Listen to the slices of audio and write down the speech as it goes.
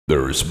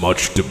There is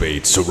much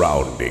debate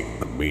surrounding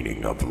the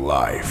meaning of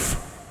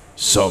life.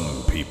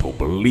 Some people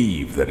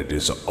believe that it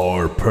is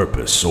our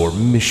purpose or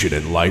mission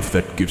in life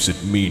that gives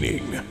it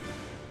meaning.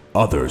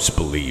 Others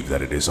believe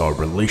that it is our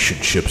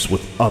relationships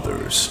with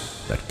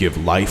others that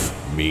give life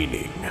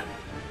meaning.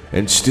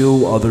 And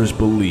still others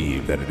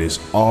believe that it is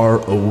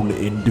our own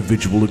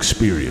individual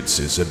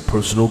experiences and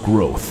personal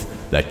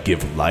growth that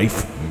give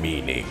life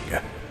meaning.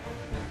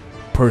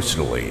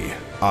 Personally,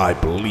 I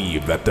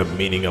believe that the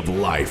meaning of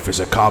life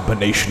is a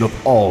combination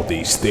of all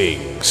these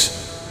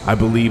things. I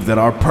believe that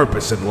our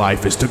purpose in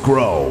life is to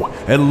grow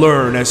and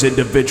learn as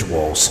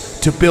individuals,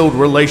 to build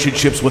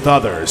relationships with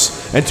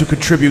others, and to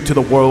contribute to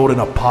the world in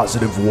a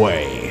positive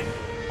way.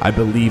 I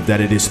believe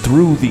that it is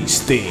through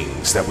these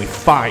things that we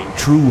find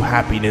true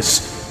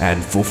happiness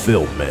and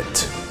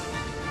fulfillment.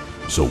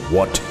 So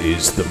what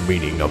is the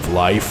meaning of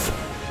life?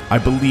 I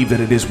believe that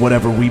it is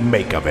whatever we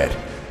make of it.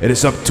 It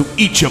is up to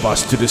each of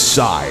us to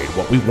decide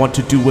what we want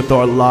to do with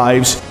our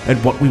lives and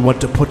what we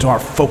want to put our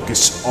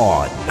focus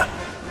on.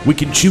 We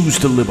can choose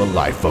to live a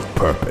life of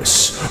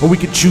purpose, or we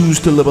can choose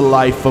to live a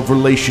life of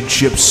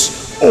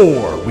relationships,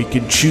 or we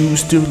can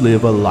choose to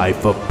live a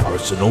life of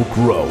personal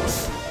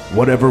growth.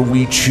 Whatever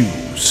we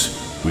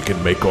choose, we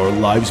can make our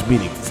lives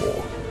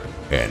meaningful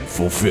and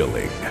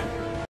fulfilling.